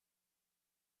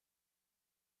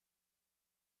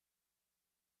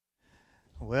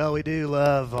Well, we do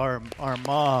love our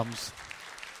moms.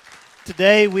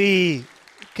 Today we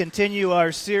continue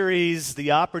our series,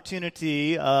 The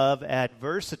Opportunity of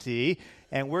Adversity,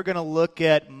 and we're going to look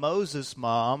at Moses'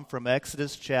 mom from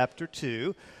Exodus chapter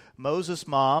 2. Moses'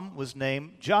 mom was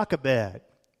named Jochebed.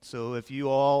 So if you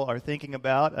all are thinking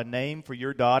about a name for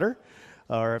your daughter,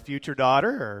 or a future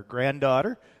daughter, or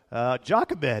granddaughter,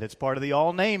 Jochebed, it's part of the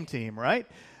all-name team, right?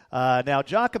 Now,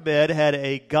 Jochebed had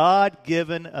a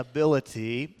God-given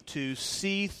ability to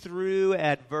see through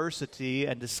adversity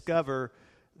and discover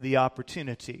the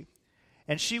opportunity.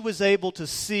 And she was able to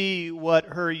see what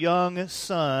her young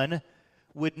son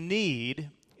would need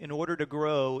in order to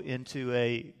grow into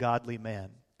a godly man.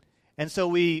 And so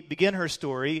we begin her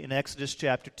story in Exodus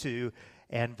chapter 2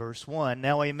 and verse 1.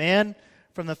 Now, a man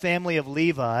from the family of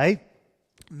Levi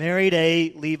married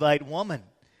a Levite woman.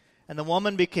 And the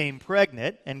woman became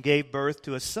pregnant and gave birth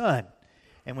to a son.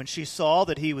 And when she saw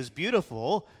that he was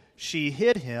beautiful, she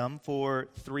hid him for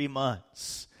 3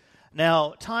 months.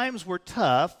 Now, times were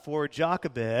tough for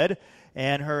Jochebed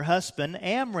and her husband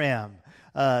Amram.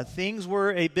 Things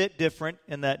were a bit different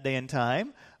in that day and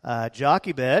time.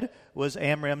 Jochebed was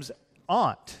Amram's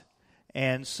aunt.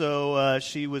 And so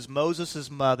she was Moses'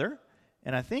 mother.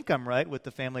 And I think I'm right with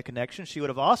the family connection. She would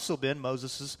have also been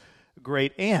Moses'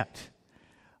 great aunt.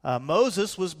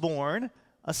 Moses was born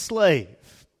a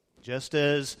slave, just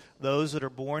as those that are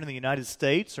born in the United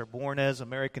States are born as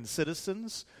American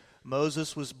citizens.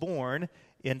 Moses was born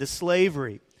into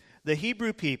slavery. The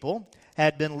Hebrew people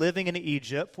had been living in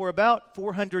Egypt for about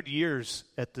 400 years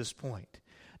at this point.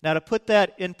 Now, to put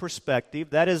that in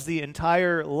perspective, that is the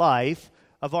entire life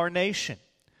of our nation.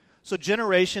 So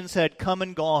generations had come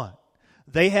and gone.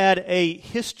 They had a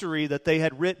history that they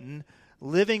had written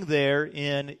living there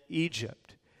in Egypt.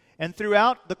 And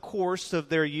throughout the course of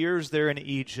their years there in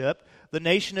Egypt, the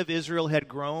nation of Israel had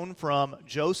grown from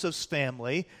Joseph's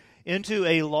family into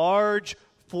a large,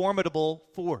 formidable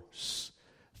force.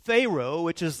 Pharaoh,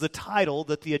 which is the title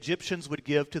that the Egyptians would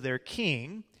give to their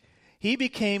king, he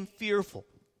became fearful.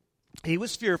 He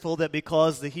was fearful that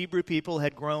because the Hebrew people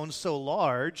had grown so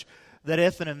large, that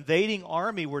if an invading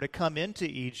army were to come into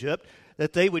Egypt,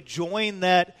 that they would join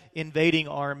that invading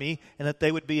army and that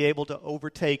they would be able to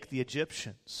overtake the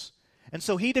Egyptians. And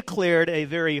so he declared a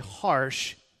very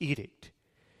harsh edict.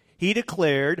 He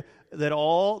declared that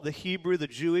all the Hebrew, the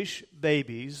Jewish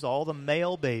babies, all the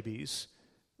male babies,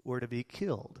 were to be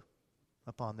killed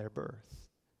upon their birth.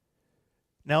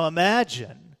 Now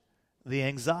imagine the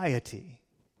anxiety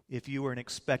if you were an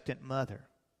expectant mother.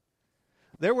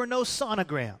 There were no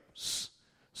sonograms.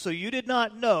 So you did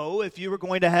not know if you were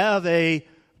going to have a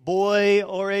boy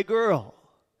or a girl.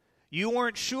 You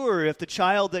weren't sure if the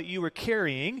child that you were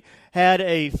carrying had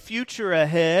a future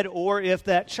ahead or if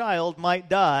that child might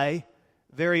die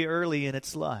very early in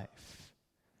its life.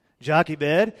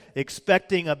 Jochebed,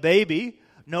 expecting a baby,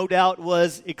 no doubt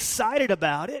was excited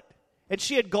about it, and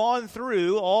she had gone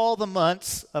through all the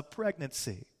months of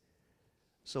pregnancy.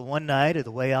 So one night, the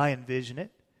way I envision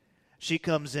it, she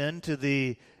comes into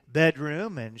the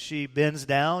bedroom and she bends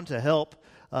down to help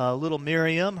little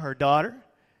Miriam, her daughter.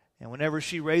 And whenever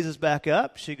she raises back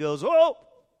up, she goes, "Oh,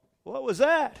 what was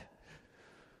that?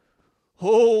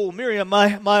 Oh, Miriam,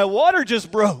 my water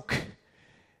just broke."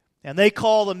 And they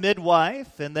call the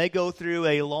midwife and they go through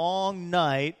a long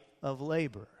night of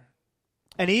labor.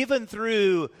 And even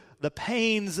through the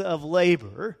pains of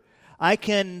labor, I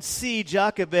can see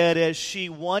Jochebed as she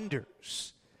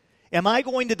wonders, am I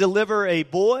going to deliver a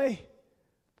boy?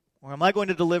 Or am I going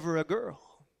to deliver a girl?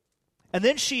 And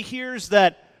then she hears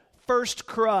that first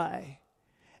cry.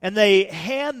 And they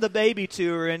hand the baby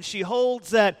to her, and she holds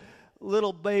that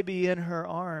little baby in her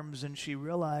arms, and she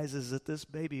realizes that this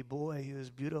baby boy, who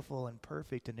is beautiful and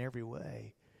perfect in every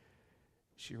way,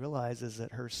 she realizes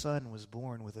that her son was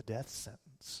born with a death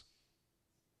sentence.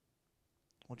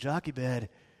 Well, Jochebed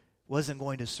wasn't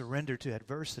going to surrender to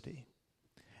adversity.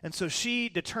 And so she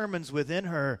determines within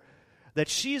her that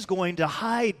she's going to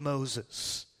hide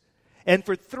Moses. And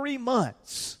for 3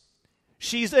 months,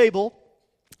 she's able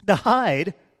to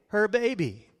hide her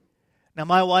baby. Now,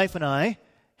 my wife and I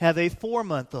have a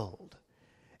 4-month-old.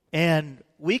 And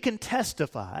we can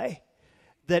testify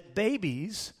that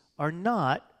babies are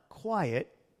not quiet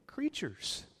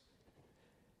creatures.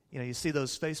 You know, you see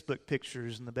those Facebook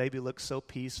pictures and the baby looks so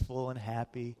peaceful and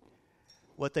happy.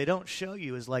 What they don't show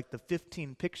you is like the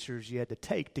 15 pictures you had to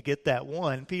take to get that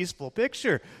one peaceful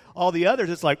picture. All the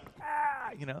others, it's like,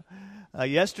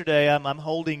 Yesterday, I'm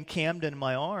holding Camden in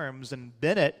my arms, and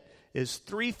Bennett is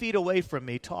 3 feet away from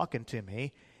me talking to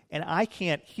me, and I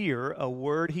can't hear a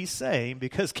word he's saying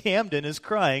because Camden is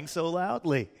crying so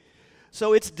loudly.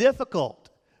 So it's difficult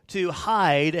to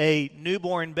hide a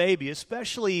newborn baby,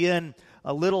 especially in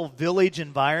a little village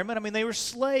environment. I mean, they were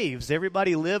slaves.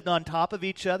 Everybody lived on top of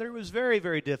each other. It was very,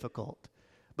 very difficult.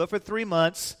 But for 3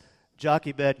 months,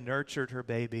 Jochebed nurtured her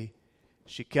baby.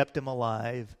 She kept him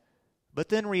alive. But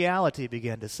then reality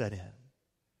began to set in.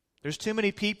 There's too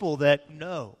many people that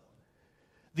know.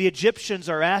 The Egyptians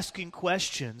are asking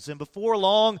questions, and before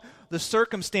long, the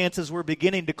circumstances were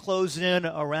beginning to close in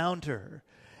around her.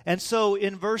 And so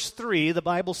in verse 3, the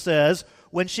Bible says,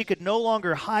 when she could no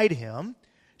longer hide him,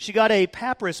 she got a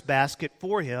papyrus basket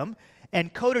for him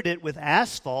and coated it with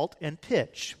asphalt and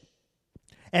pitch.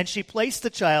 And she placed the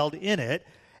child in it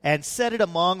and set it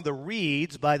among the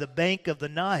reeds by the bank of the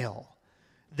Nile.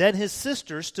 Then his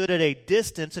sister stood at a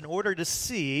distance in order to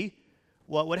see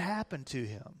what would happen to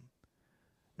him.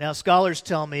 Now, scholars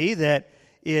tell me that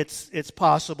it's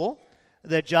possible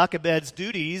that Jochebed's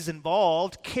duties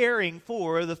involved caring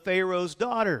for the Pharaoh's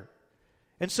daughter.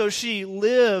 And so she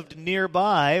lived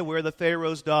nearby where the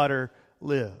Pharaoh's daughter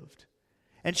lived.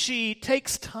 And she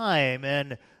takes time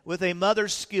and, with a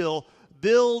mother's skill,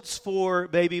 builds for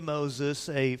baby Moses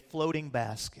a floating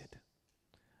basket.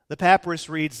 The papyrus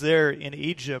reeds there in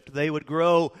Egypt, they would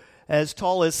grow as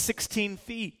tall as 16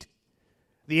 feet.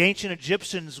 The ancient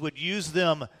Egyptians would use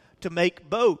them to make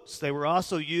boats. They were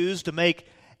also used to make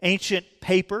ancient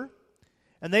paper.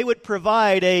 And they would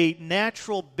provide a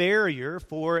natural barrier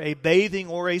for a bathing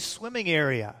or a swimming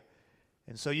area.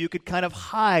 And so you could kind of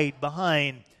hide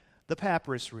behind the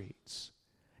papyrus reeds.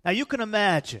 Now you can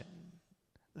imagine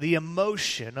the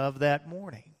emotion of that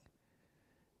morning.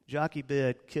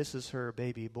 Jochebed kisses her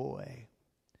baby boy,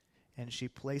 and she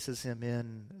places him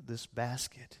in this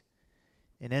basket.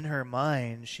 And in her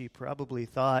mind, she probably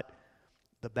thought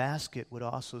the basket would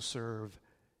also serve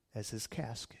as his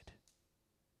casket.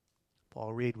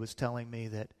 Paul Reed was telling me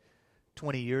that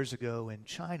 20 years ago in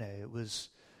China, it was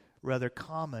rather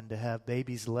common to have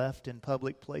babies left in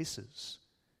public places.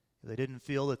 If they didn't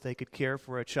feel that they could care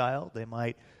for a child, they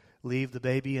might leave the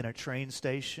baby in a train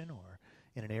station or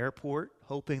in an airport,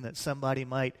 hoping that somebody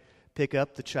might pick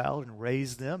up the child and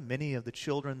raise them. Many of the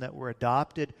children that were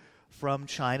adopted from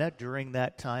China during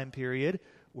that time period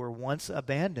were once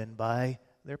abandoned by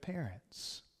their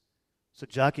parents. So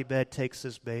Jochebed takes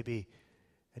this baby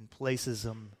and places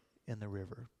him in the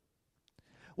river.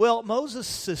 Well, Moses'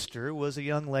 sister was a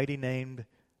young lady named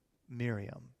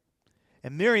Miriam.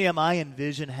 And Miriam, I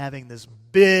envision having this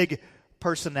big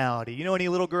personality. You know any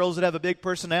little girls that have a big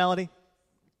personality?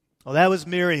 Well, that was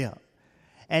Miriam.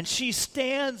 And she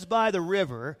stands by the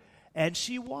river and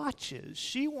she watches.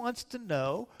 She wants to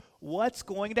know what's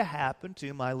going to happen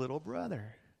to my little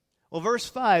brother. Well, verse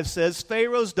 5 says,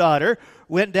 Pharaoh's daughter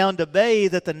went down to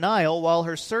bathe at the Nile while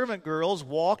her servant girls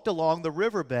walked along the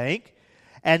riverbank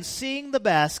and seeing the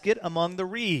basket among the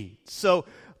reeds. So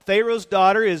Pharaoh's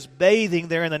daughter is bathing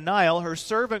there in the Nile. Her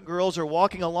servant girls are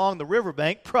walking along the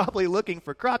riverbank, probably looking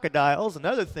for crocodiles and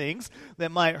other things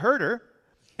that might hurt her.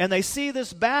 And they see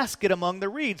this basket among the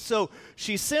reeds. So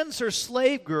she sends her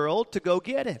slave girl to go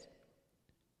get it.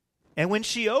 And when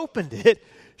she opened it,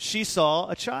 she saw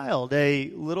a child, a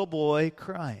little boy,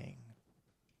 crying.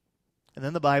 And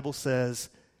then the Bible says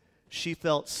she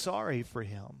felt sorry for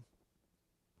him.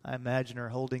 I imagine her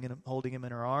holding him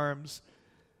in her arms.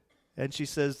 And she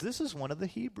says, this is one of the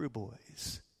Hebrew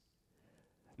boys.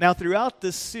 Now, throughout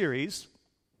this series,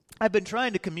 I've been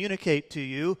trying to communicate to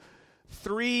you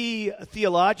 3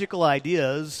 theological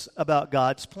ideas about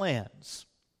God's plans.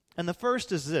 And the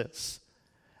first is this: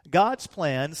 God's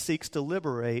plan seeks to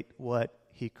liberate what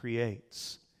He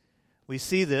creates. We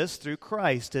see this through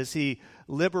Christ as He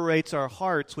liberates our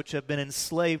hearts which have been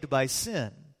enslaved by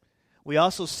sin. We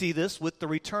also see this with the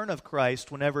return of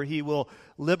Christ whenever He will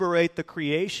liberate the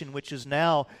creation which is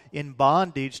now in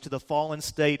bondage to the fallen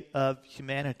state of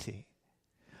humanity.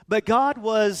 But God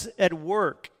was at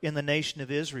work in the nation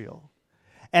of Israel.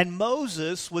 And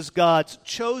Moses was God's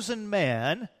chosen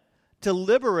man to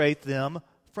liberate them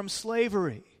from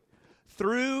slavery.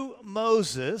 Through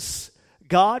Moses,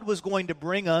 God was going to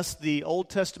bring us the Old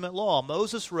Testament law.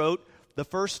 Moses wrote the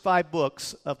first 5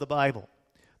 books of the Bible.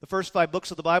 The first 5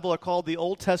 books of the Bible are called the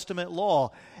Old Testament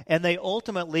law, and they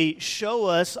ultimately show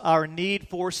us our need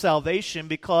for salvation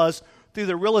because through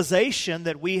the realization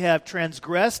that we have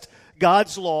transgressed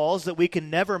God's laws, that we can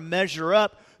never measure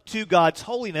up to God's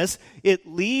holiness, it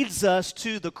leads us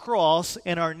to the cross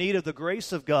and our need of the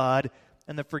grace of God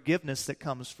and the forgiveness that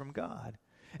comes from God.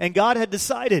 And God had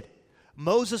decided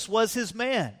Moses was His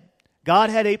man. God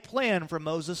had a plan for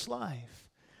Moses' life.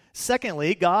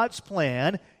 Secondly, God's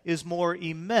plan is more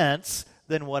immense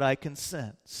than what I can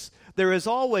sense. There is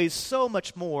always so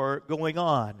much more going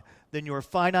on than your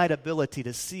finite ability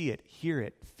to see it, hear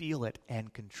it, feel it,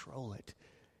 and control it.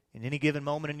 In any given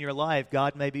moment in your life,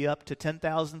 God may be up to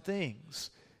 10,000 things,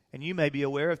 and you may be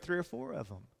aware of 3 or 4 of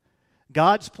them.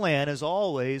 God's plan is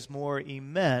always more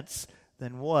immense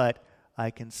than what I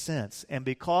can sense. And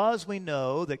because we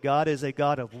know that God is a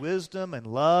God of wisdom and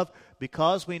love,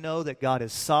 because we know that God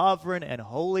is sovereign and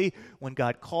holy, when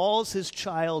God calls His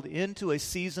child into a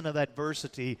season of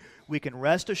adversity, we can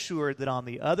rest assured that on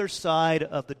the other side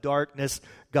of the darkness,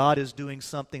 God is doing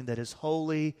something that is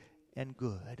holy and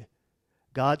good.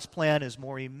 God's plan is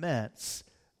more immense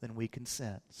than we can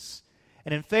sense.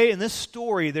 And in this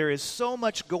story, there is so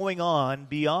much going on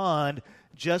beyond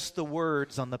just the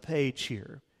words on the page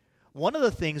here. One of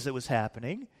the things that was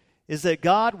happening is that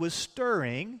God was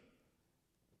stirring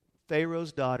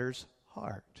Pharaoh's daughter's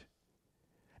heart.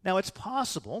 Now, it's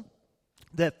possible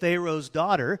that Pharaoh's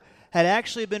daughter had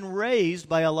actually been raised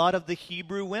by a lot of the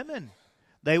Hebrew women.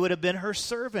 They would have been her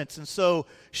servants, and so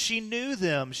she knew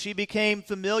them. She became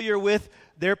familiar with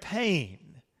their pain.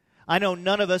 I know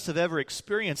none of us have ever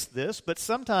experienced this, but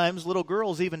sometimes little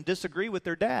girls even disagree with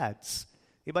their dads.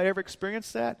 Anybody ever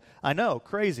experienced that? I know,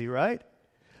 crazy, right?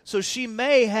 So she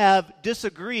may have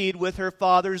disagreed with her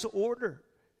father's order.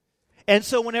 And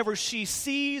so whenever she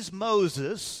sees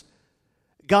Moses,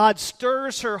 God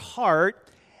stirs her heart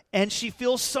and she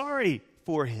feels sorry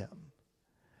for him.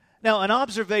 Now, an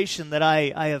observation that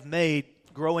I have made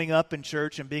growing up in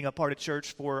church and being a part of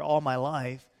church for all my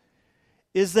life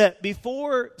is that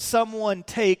before someone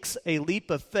takes a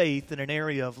leap of faith in an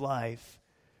area of life,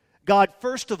 God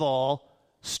first of all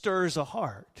stirs a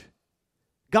heart.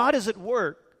 God is at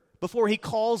work before He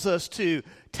calls us to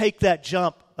take that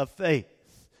jump of faith.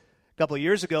 A couple of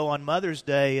years ago on Mother's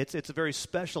Day, it's a very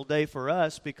special day for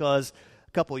us because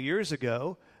a couple of years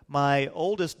ago, my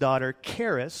oldest daughter,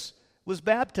 Karis, was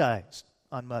baptized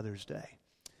on Mother's Day.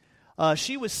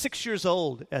 She was 6 years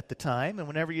old at the time, and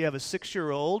whenever you have a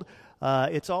 6-year-old,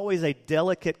 it's always a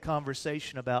delicate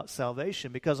conversation about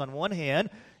salvation because on one hand,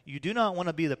 you do not want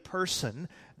to be the person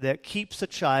that keeps a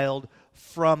child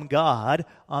from God.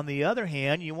 On the other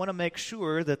hand, you want to make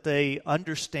sure that they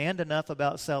understand enough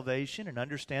about salvation and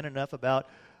understand enough about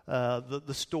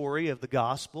the story of the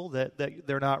gospel that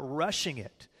they're not rushing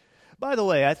it. By the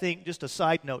way, I think just a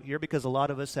side note here, because a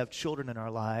lot of us have children in our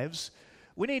lives,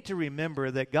 we need to remember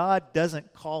that God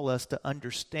doesn't call us to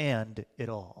understand it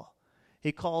all.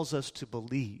 He calls us to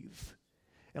believe.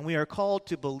 And we are called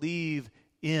to believe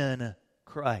in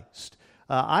Christ.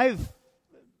 I've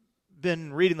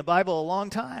been reading the Bible a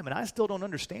long time, and I still don't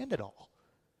understand it all.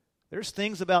 There's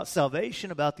things about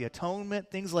salvation, about the atonement,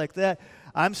 things like that,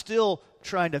 I'm still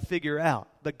trying to figure out.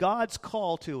 But God's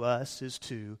call to us is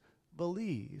to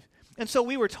believe. And so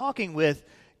we were talking with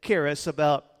Karis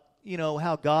about,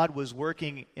 how God was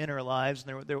working in her lives,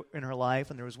 and in her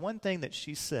life, and there was one thing that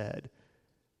she said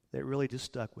that really just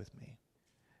stuck with me.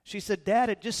 She said, "Dad,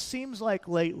 it just seems like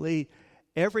lately,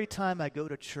 every time I go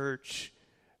to church,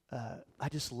 I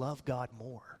just love God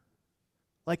more.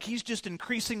 Like He's just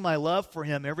increasing my love for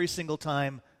Him every single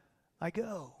time I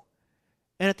go."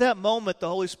 And at that moment, the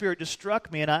Holy Spirit just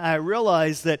struck me, and I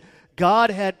realized that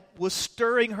God was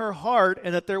stirring her heart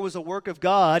and that there was a work of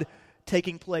God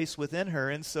taking place within her.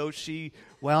 And so she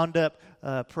wound up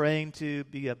praying to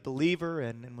be a believer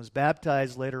and was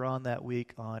baptized later on that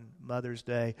week on Mother's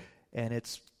Day. And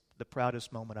it's the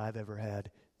proudest moment I've ever had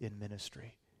in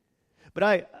ministry. But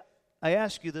I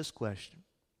ask you this question.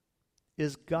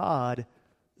 Is God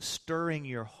stirring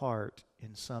your heart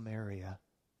in some area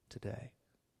today?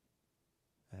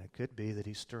 And it could be that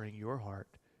He's stirring your heart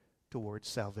towards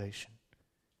salvation.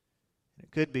 It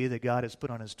could be that God has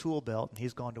put on His tool belt and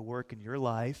He's gone to work in your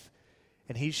life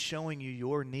and He's showing you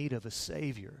your need of a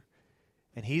Savior.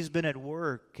 And He's been at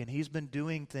work and He's been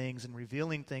doing things and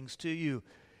revealing things to you.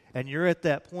 And you're at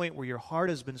that point where your heart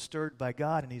has been stirred by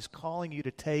God and He's calling you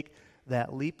to take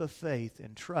that leap of faith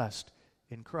and trust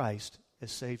in Christ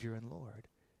as Savior and Lord.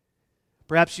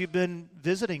 Perhaps you've been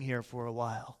visiting here for a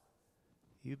while.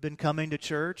 You've been coming to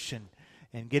church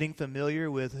and getting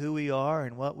familiar with who we are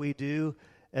and what we do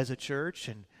as a church,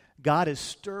 and God is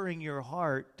stirring your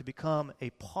heart to become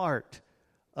a part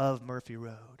of Murphy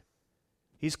Road.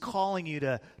 He's calling you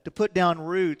to put down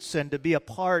roots and to be a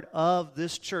part of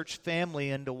this church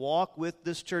family and to walk with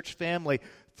this church family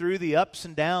through the ups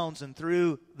and downs and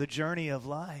through the journey of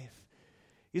life.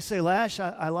 You say, "Lash,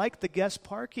 I like the guest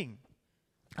parking."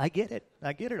 I get it,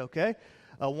 okay?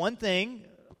 One thing,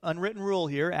 unwritten rule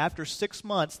here, after 6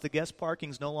 months, the guest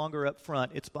parking's no longer up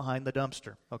front, it's behind the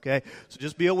dumpster, okay? So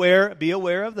just be aware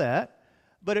of that.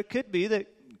 But it could be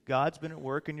that God's been at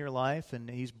work in your life and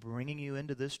He's bringing you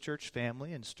into this church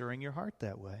family and stirring your heart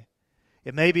that way.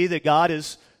 It may be that God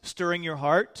is stirring your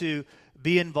heart to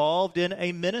be involved in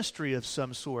a ministry of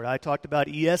some sort. I talked about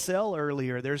ESL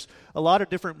earlier. There's a lot of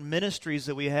different ministries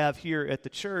that we have here at the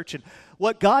church. And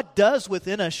what God does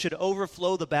within us should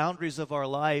overflow the boundaries of our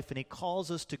life, and He calls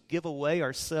us to give away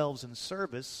ourselves in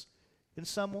service in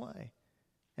some way.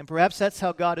 And perhaps that's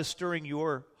how God is stirring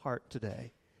your heart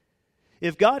today.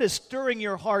 If God is stirring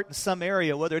your heart in some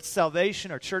area, whether it's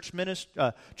salvation or church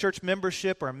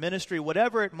membership or ministry,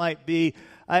 whatever it might be,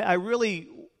 I really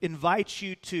invite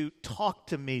you to talk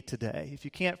to me today. If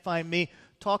you can't find me,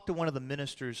 talk to one of the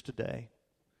ministers today.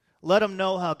 Let them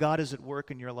know how God is at work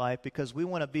in your life, because we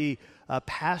want to be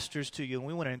pastors to you, and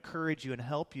we want to encourage you and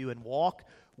help you and walk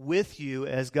with you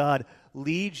as God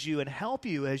leads you and help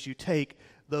you as you take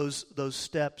those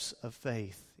steps of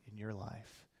faith in your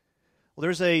life. Well,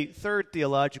 there's a third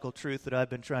theological truth that I've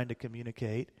been trying to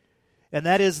communicate, and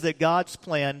that is that God's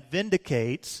plan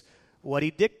vindicates what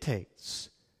He dictates.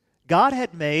 God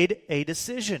had made a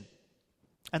decision,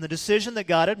 and the decision that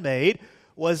God had made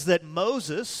was that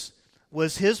Moses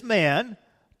was His man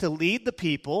to lead the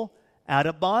people out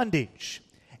of bondage.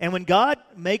 And when God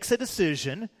makes a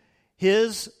decision,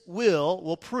 His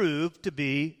will prove to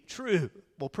be true,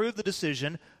 will prove the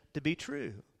decision to be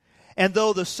true. And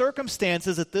though the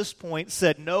circumstances at this point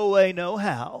said no way, no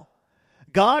how,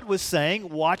 God was saying,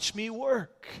 watch me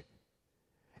work.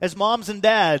 As moms and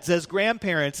dads, as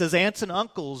grandparents, as aunts and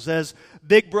uncles, as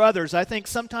big brothers, I think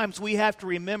sometimes we have to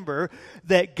remember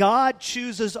that God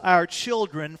chooses our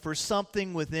children for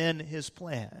something within His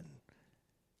plan.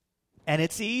 And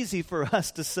it's easy for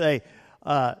us to say,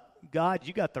 God,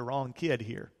 you got the wrong kid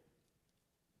here.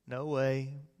 No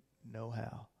way, no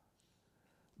how.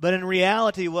 But in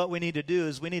reality, what we need to do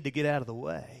is we need to get out of the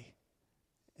way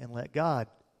and let God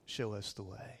show us the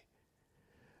way.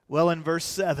 Well, in verse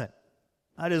 7,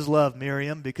 I just love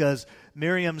Miriam, because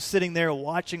Miriam's sitting there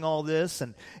watching all this,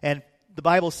 and the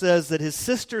Bible says that his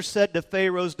sister said to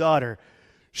Pharaoh's daughter,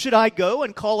 "Should I go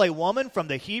and call a woman from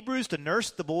the Hebrews to nurse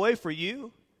the boy for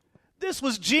you?" This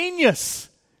was genius.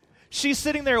 She's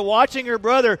sitting there watching her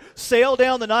brother sail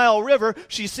down the Nile River.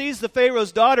 She sees the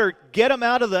Pharaoh's daughter get him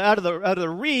out of the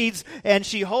reeds, and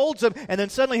she holds him. And then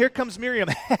suddenly here comes Miriam.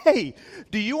 Hey,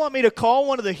 do you want me to call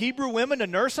one of the Hebrew women to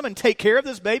nurse him and take care of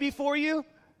this baby for you?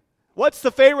 What's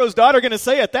the Pharaoh's daughter going to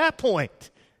say at that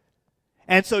point?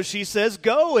 And so she says,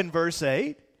 go, in verse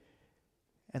 8.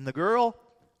 And the girl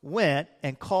went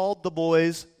and called the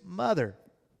boy's mother.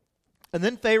 And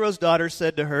then Pharaoh's daughter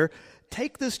said to her,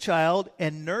 take this child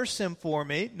and nurse him for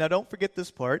me. Now don't forget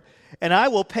this part. And I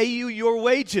will pay you your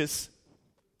wages.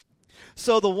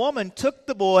 So the woman took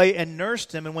the boy and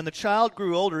nursed him. And when the child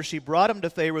grew older, she brought him to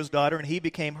Pharaoh's daughter, and he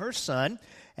became her son.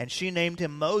 And she named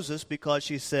him Moses, because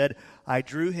she said, I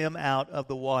drew him out of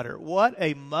the water. What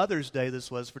a Mother's Day this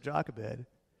was for Jochebed.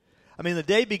 I mean, the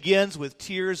day begins with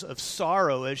tears of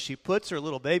sorrow as she puts her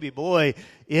little baby boy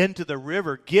into the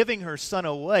river, giving her son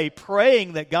away,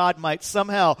 praying that God might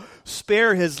somehow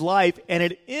spare his life. And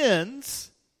it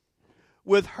ends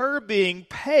with her being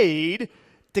paid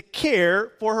to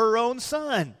care for her own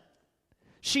son.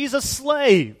 She's a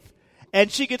slave,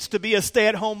 and she gets to be a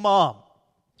stay-at-home mom.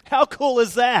 How cool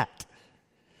is that?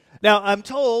 Now, I'm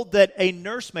told that a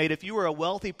nursemaid, if you were a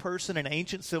wealthy person in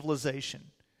ancient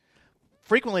civilization,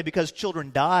 frequently because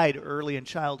children died early in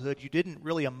childhood, you didn't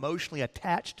really emotionally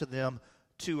attach to them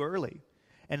too early.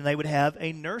 And they would have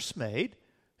a nursemaid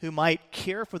who might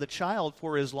care for the child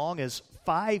for as long as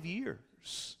 5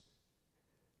 years.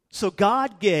 So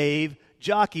God gave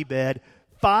Jochebed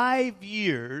 5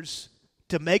 years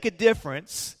to make a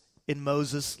difference in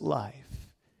Moses' life.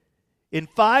 In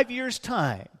 5 years'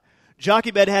 time,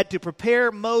 Jochebed had to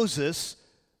prepare Moses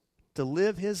to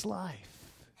live his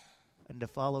life and to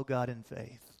follow God in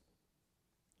faith.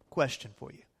 Question for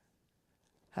you.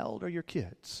 How old are your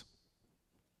kids?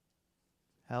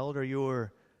 How old are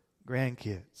your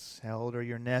grandkids? How old are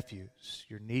your nephews,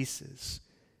 your nieces,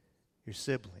 your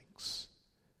siblings?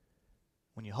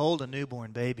 When you hold a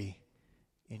newborn baby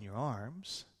in your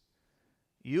arms,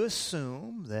 you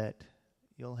assume that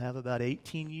you'll have about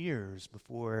 18 years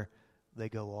before they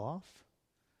go off.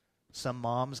 Some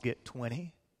moms get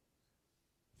 20,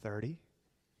 30,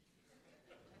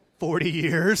 40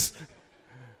 years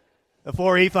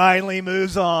before he finally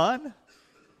moves on.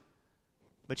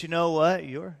 But you know what?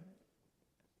 Your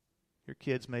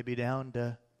kids may be down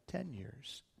to 10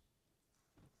 years,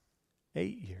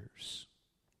 8 years,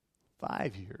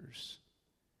 5 years,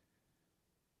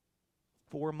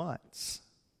 4 months.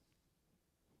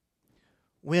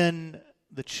 When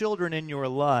the children in your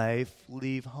life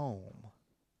leave home,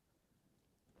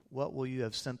 what will you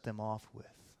have sent them off with?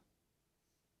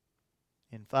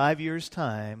 In 5 years'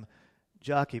 time,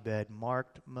 Jochebed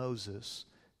marked Moses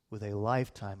with a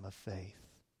lifetime of faith.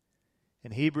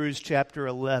 In Hebrews chapter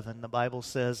 11, the Bible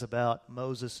says about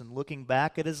Moses, and looking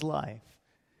back at his life,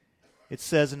 it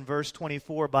says in verse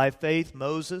 24, "By faith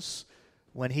Moses,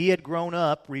 when he had grown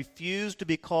up, refused to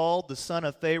be called the son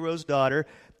of Pharaoh's daughter,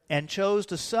 and chose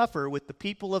to suffer with the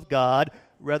people of God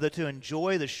rather to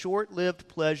enjoy the short-lived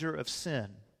pleasure of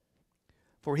sin.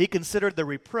 For he considered the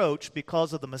reproach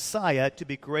because of the Messiah to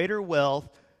be greater wealth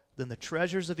than the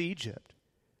treasures of Egypt,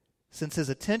 since his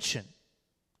attention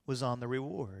was on the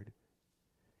reward."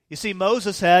 You see,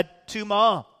 Moses had two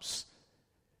moms.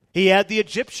 He had the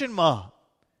Egyptian mom,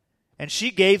 and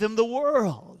she gave him the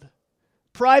world.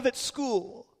 Private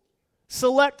school,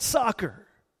 select soccer.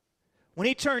 When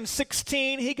he turned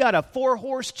 16, he got a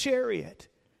 4-horse chariot.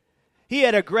 He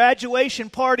had a graduation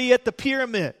party at the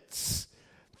pyramids,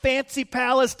 fancy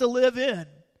palace to live in.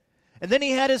 And then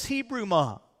he had his Hebrew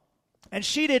mom, and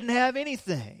she didn't have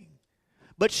anything,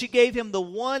 but she gave him the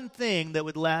one thing that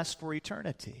would last for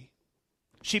eternity.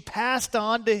 She passed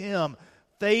on to him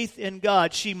faith in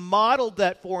God. She modeled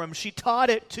that for him. She taught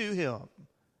it to him.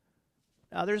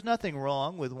 Now, there's nothing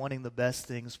wrong with wanting the best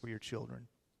things for your children.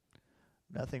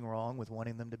 Nothing wrong with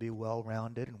wanting them to be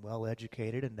well-rounded and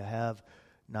well-educated and to have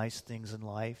nice things in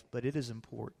life. But it is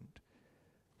important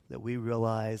that we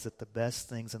realize that the best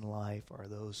things in life are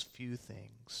those few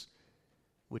things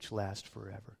which last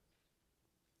forever.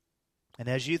 And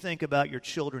as you think about your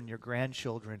children, your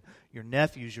grandchildren, your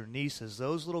nephews, your nieces,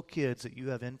 those little kids that you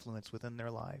have influence within their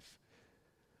life,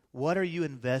 what are you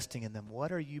investing in them?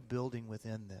 What are you building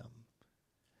within them?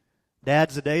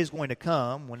 Dads, the day is going to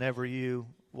come whenever you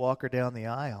walk her down the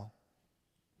aisle.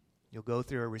 You'll go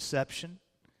through a reception,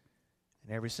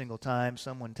 and every single time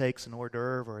someone takes an hors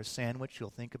d'oeuvre or a sandwich, you'll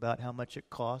think about how much it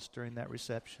cost during that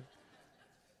reception.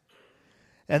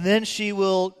 And then she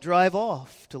will drive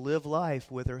off to live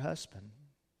life with her husband.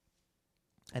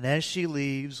 And as she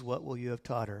leaves, what will you have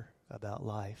taught her about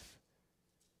life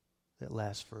that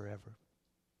lasts forever?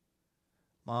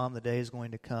 Mom, the day is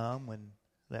going to come when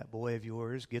that boy of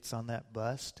yours gets on that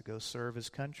bus to go serve his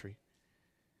country.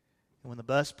 And when the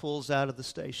bus pulls out of the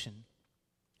station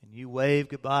and you wave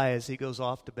goodbye as he goes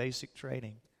off to basic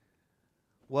training,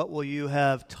 what will you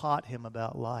have taught him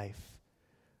about life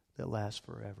that lasts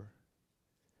forever?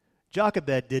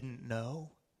 Jochebed didn't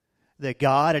know that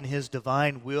God in his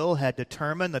divine will had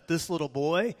determined that this little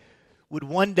boy would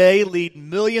one day lead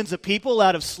millions of people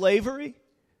out of slavery.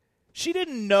 She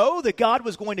didn't know that God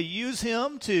was going to use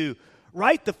him to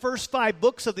write the first 5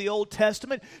 books of the Old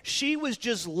Testament. She was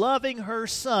just loving her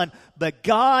son, but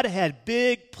God had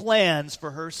big plans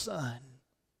for her son.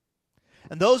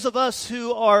 And those of us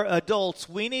who are adults,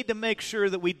 we need to make sure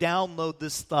that we download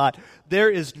this thought. There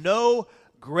is no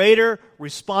greater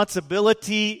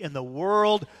responsibility in the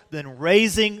world than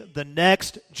raising the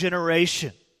next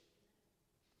generation.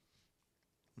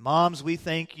 Moms, we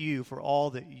thank you for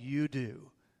all that you do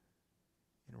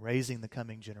in raising the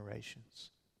coming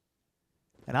generations.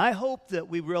 And I hope that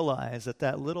we realize that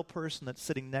that little person that's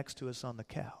sitting next to us on the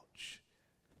couch,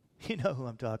 you know who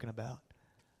I'm talking about.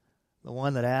 The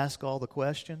one that asks all the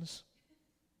questions.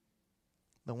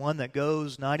 The one that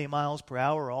goes 90 miles per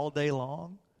hour all day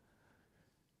long.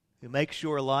 Who makes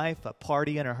your life a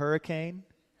party in a hurricane.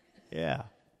 Yeah,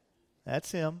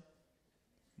 that's him.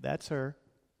 That's her.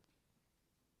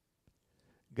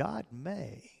 God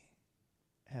may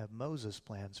have Moses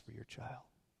plans for your child.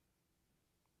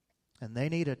 And they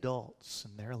need adults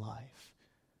in their life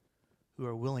who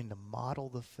are willing to model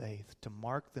the faith, to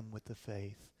mark them with the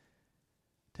faith,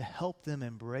 to help them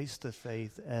embrace the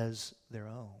faith as their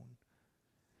own.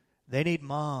 They need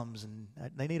moms, and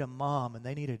they need a mom, and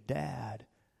they need a dad.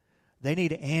 They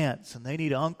need aunts, and they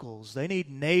need uncles. They need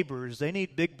neighbors. They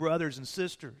need big brothers and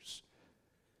sisters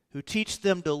who teach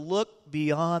them to look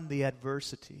beyond the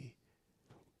adversity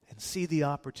and see the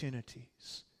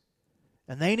opportunities.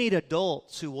 And they need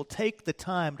adults who will take the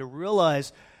time to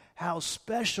realize how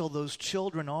special those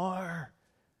children are.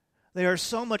 They are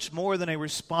so much more than a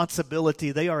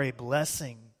responsibility. They are a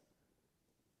blessing.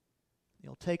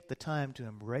 You'll take the time to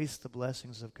embrace the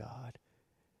blessings of God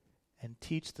and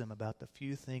teach them about the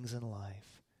few things in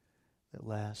life that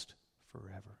last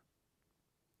forever.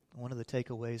 One of the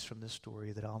takeaways from this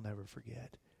story that I'll never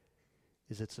forget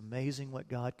is it's amazing what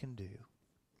God can do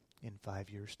in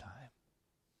 5 years' time.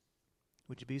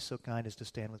 Would you be so kind as to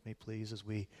stand with me, please, as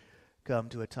we come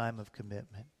to a time of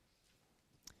commitment?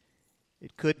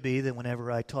 It could be that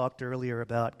whenever I talked earlier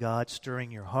about God stirring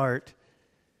your heart,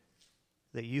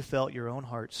 that you felt your own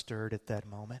heart stirred at that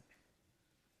moment.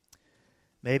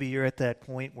 Maybe you're at that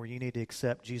point where you need to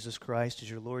accept Jesus Christ as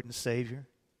your Lord and Savior.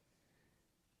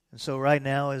 And so right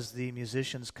now, as the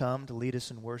musicians come to lead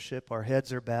us in worship, our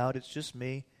heads are bowed. It's just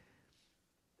me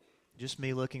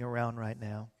looking around right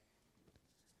now.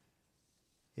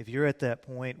 If you're at that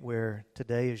point where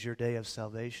today is your day of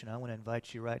salvation, I want to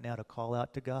invite you right now to call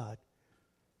out to God.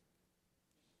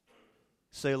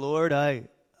 Say, Lord, I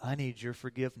need your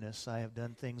forgiveness. I have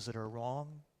done things that are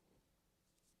wrong,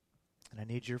 and I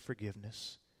need your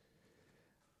forgiveness.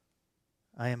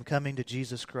 I am coming to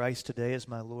Jesus Christ today as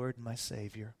my Lord and my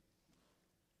Savior.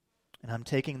 And I'm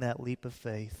taking that leap of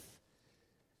faith,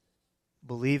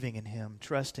 believing in Him,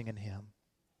 trusting in Him.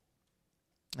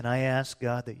 And I ask,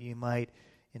 God, that you might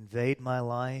invade my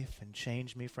life and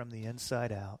change me from the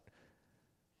inside out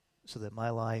so that my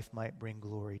life might bring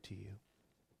glory to you.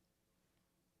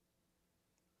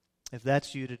 If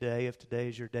that's you today, if today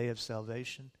is your day of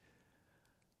salvation,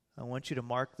 I want you to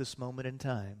mark this moment in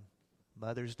time,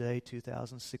 Mother's Day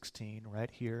 2016,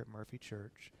 right here at Murphy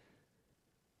Church.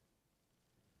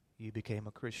 You became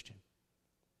a Christian.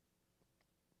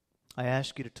 I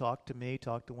ask you to talk to me,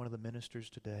 talk to one of the ministers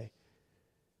today.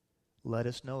 Let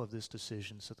us know of this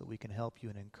decision so that we can help you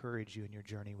and encourage you in your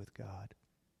journey with God.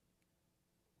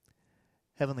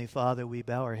 Heavenly Father, we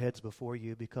bow our heads before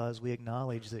you because we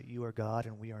acknowledge that you are God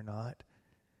and we are not.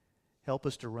 Help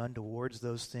us to run towards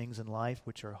those things in life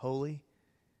which are holy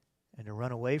and to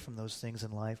run away from those things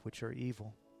in life which are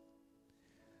evil.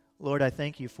 Lord, I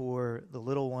thank you for the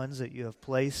little ones that you have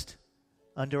placed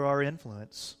under our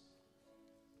influence.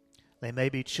 They may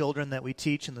be children that we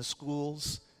teach in the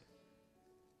schools.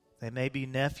 They may be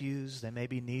nephews. They may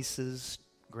be nieces,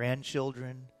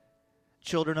 grandchildren,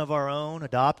 children of our own,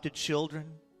 adopted children.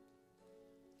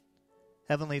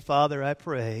 Heavenly Father, I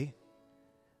pray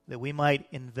that we might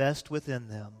invest within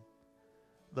them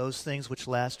those things which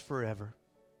last forever.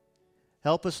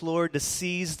 Help us, Lord, to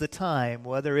seize the time,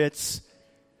 whether it's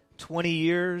 20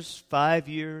 years, 5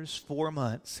 years, 4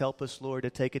 months. Help us, Lord,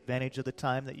 to take advantage of the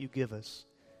time that you give us.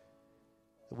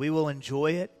 That we will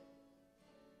enjoy it,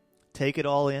 take it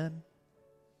all in,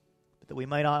 but that we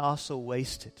might not also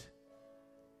waste it.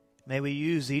 May we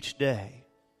use each day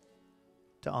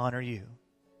to honor you,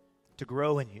 to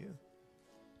grow in you,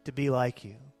 to be like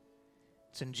you.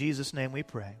 It's in Jesus' name we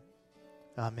pray.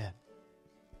 Amen.